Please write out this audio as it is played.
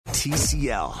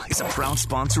TCL is a proud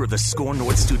sponsor of the Score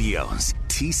North Studios.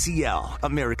 TCL,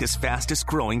 America's fastest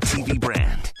growing TV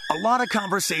brand. A lot of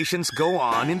conversations go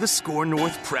on in the Score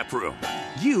North prep room.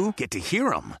 You get to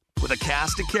hear them with a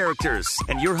cast of characters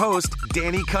and your host,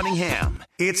 Danny Cunningham.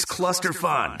 It's Cluster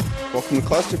Fun. Welcome to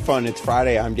Cluster Fun. It's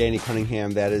Friday. I'm Danny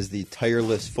Cunningham. That is the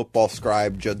tireless football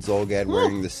scribe, Judd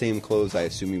wearing the same clothes I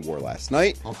assume he wore last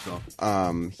night. Hope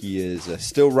so. He is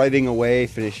still writing away,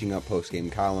 finishing up post-game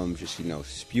columns, just,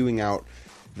 spewing out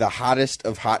the hottest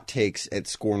of hot takes at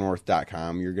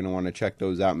scorenorth.com. You're going to want to check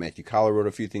those out. Matthew Collar wrote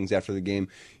a few things after the game.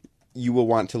 You will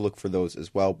want to look for those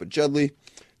as well. But Judley,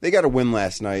 they got a win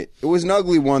last night. It was an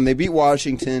ugly one. They beat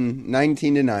Washington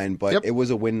 19-9, but It was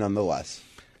a win nonetheless.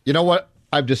 You know what?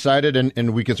 I've decided,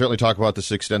 and we can certainly talk about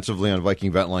this extensively on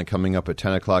Viking Vent Line coming up at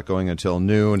 10 o'clock going until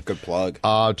noon. Good plug.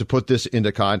 To put this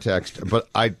into context, but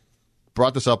I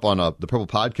brought this up on the Purple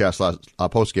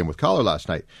Podcast post-game with Collar last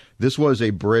night. This was a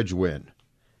bridge win.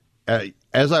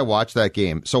 As I watched that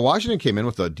game, so Washington came in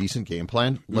with a decent game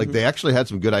plan. Like, they actually had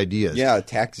some good ideas. Yeah,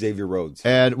 attack Xavier Rhodes.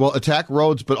 Attack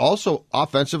Rhodes, but also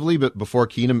offensively, but before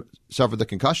Keenum suffered the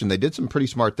concussion, they did some pretty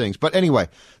smart things. But anyway,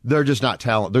 they're just not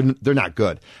talented. They're not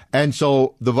good. And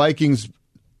so the Vikings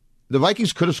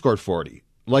could have scored 40.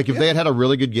 Like, if they had a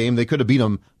really good game, they could have beat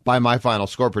them by my final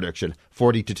score prediction,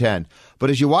 40-10. But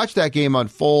as you watch that game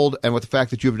unfold, and with the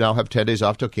fact that you now have 10 days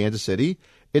off till Kansas City,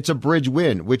 it's a bridge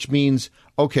win, which means,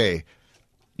 okay,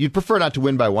 you'd prefer not to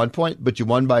win by 1 point, but you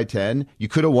won by 10. You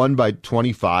could have won by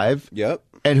 25. Yep.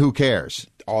 And who cares?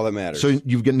 All that matters. So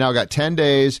you've now got 10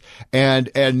 days, and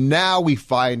now we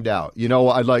find out.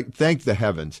 Thank the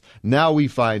heavens. Now we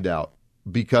find out,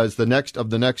 because the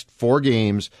next 4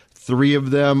 games, 3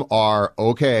 of them are,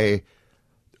 okay,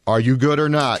 are you good or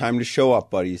not? Time to show up,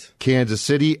 buddies. Kansas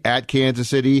City,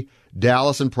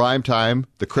 Dallas in prime time,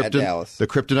 the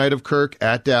kryptonite of Kirk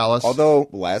at Dallas. Although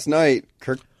last night,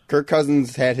 Kirk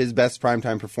Cousins had his best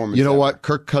primetime performance. You know what?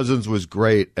 Kirk Cousins was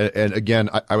great. And again,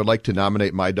 I would like to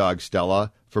nominate my dog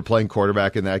Stella for playing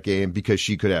quarterback in that game, because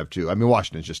she could have too. I mean,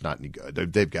 Washington's just not any good.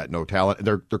 They've got no talent.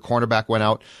 Their cornerback went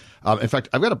out. In fact,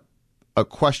 I've got a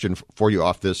question for you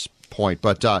off this point.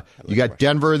 But you got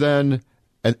Denver then,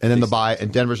 and then the bye,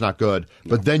 and Denver's not good.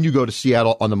 No. But then you go to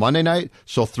Seattle on the Monday night.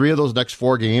 So 3 of those next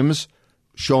 4 games,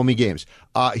 show me games.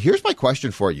 Here's my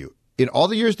question for you. In all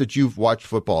the years that you've watched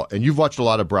football, and you've watched a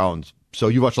lot of Browns, so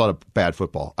you've watched a lot of bad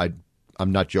football.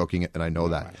 I'm not joking, and I know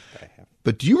that. I have.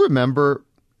 But do you remember,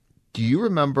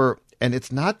 and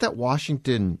it's not that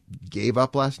Washington gave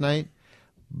up last night,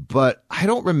 but I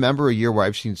don't remember a year where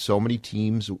I've seen so many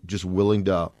teams just willing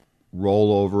to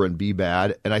roll over and be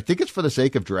bad. And I think it's for the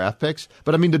sake of draft picks.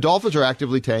 But, I mean, the Dolphins are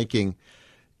actively tanking.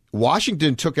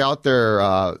 Washington took out their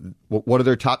one of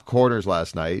their top corners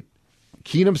last night.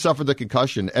 Keenum suffered the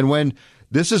concussion. And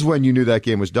this is when you knew that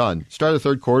game was done. Start of the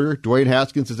third quarter, Dwayne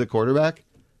Haskins is at quarterback.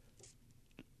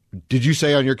 Did you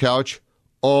say on your couch,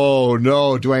 oh,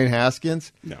 no, Dwayne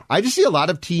Haskins? No. I just see a lot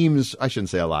of teams. I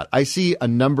shouldn't say a lot. I see a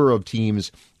number of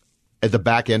teams at the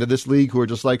back end of this league who are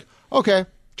just like, okay,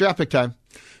 draft pick time.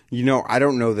 I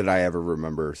don't know that I ever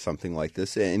remember something like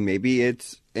this, and maybe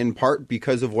it's in part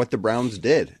because of what the Browns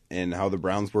did and how the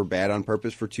Browns were bad on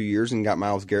purpose for 2 years and got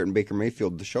Myles Garrett and Baker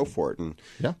Mayfield to show for it. And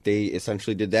They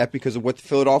essentially did that because of what the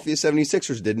Philadelphia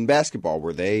 76ers did in basketball,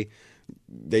 where they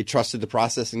trusted the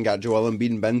process and got Joel Embiid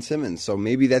and Ben Simmons. So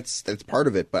maybe that's part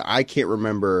of it, but I can't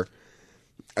remember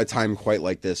a time quite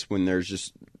like this when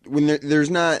there's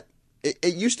not.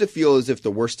 It used to feel as if the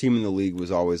worst team in the league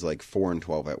was always like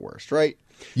 4-12 at worst, right?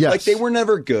 Yes. Like, they were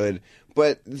never good,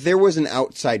 but there was an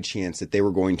outside chance that they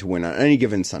were going to win on any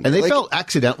given Sunday. And they felt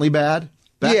accidentally bad.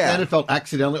 Back then it felt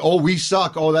accidentally, we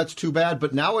suck. Oh, that's too bad.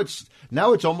 But now it's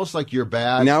almost like you're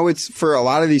bad. Now it's, for a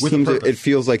lot of these teams, it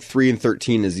feels like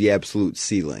 3-13 is the absolute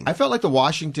ceiling. I felt like the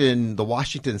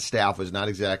Washington staff was not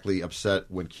exactly upset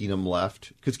when Keenum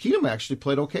left, because Keenum actually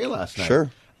played okay last night. Sure.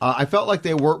 I felt like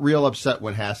they weren't real upset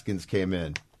when Haskins came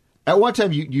in. At one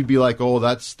time, you'd be like,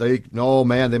 no,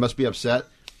 man, they must be upset.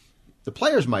 The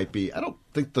players might be. I don't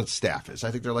think the staff is. I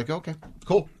think they're like, okay,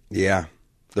 cool. Yeah,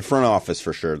 the front office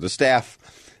for sure. The staff,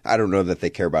 I don't know that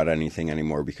they care about anything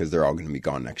anymore because they're all going to be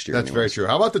gone next year. That's very true.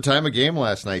 How about the time of game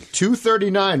last night?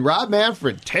 2:39. Rob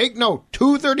Manfred, take note,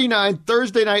 2:39,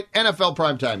 Thursday night NFL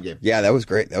primetime game. Yeah, that was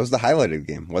great. That was the highlight of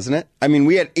the game, wasn't it? I mean,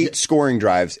 we had 8 scoring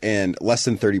drives and less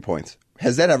than 30 points.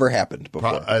 Has that ever happened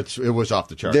before? It was off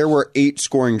the charts. There were 8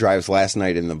 scoring drives last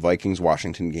night in the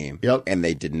Vikings-Washington game, and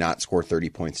they did not score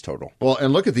 30 points total. Well,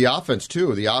 and look at the offense,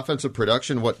 too. The offensive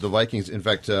production, what the Vikings, in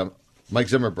fact, Mike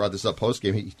Zimmer brought this up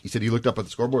post-game. He said he looked up at the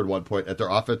scoreboard at one point at their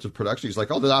offensive production. He's like,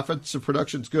 the offensive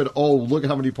production's good. Oh, look at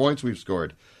how many points we've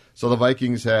scored. So the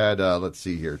Vikings had, let's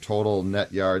see here, total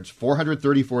net yards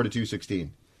 434 to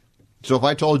 216. So if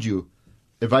I told you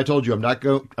I'm not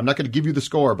going to give you the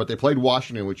score, but they played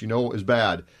Washington, which you know is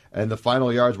bad, and the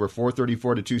final yards were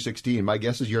 434 to 216, my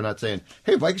guess is you're not saying,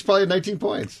 hey, Vikings probably had 19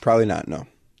 points. Probably not, no.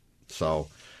 So,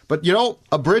 but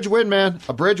a bridge win, man.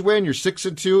 A bridge win. You're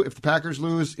 6-2. If the Packers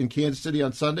lose in Kansas City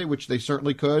on Sunday, which they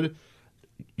certainly could,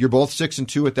 you're both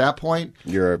 6-2 at that point.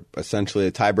 You're essentially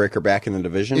a tiebreaker back in the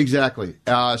division. Exactly.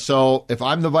 So if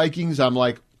I'm the Vikings, I'm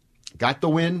like, got the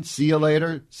win. See you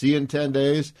later. See you in 10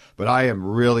 days. But I am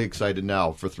really excited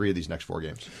now for 3 of these next 4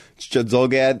 games. It's Judd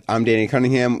Zolgad. I'm Danny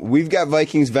Cunningham. We've got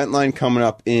Vikings Vent Line coming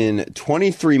up in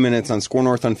 23 minutes on Score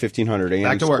North on 1500 AM.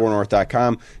 Back to work.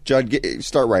 ScoreNorth.com. Judd,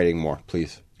 start writing more,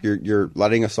 please. You're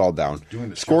letting us all down.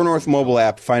 Score North mobile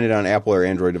app. Find it on Apple or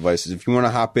Android devices. If you want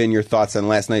to hop in, your thoughts on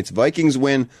last night's Vikings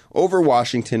win over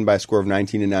Washington by a score of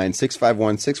 19-9,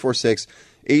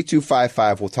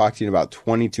 651-646-8255. We'll talk to you in about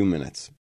 22 minutes.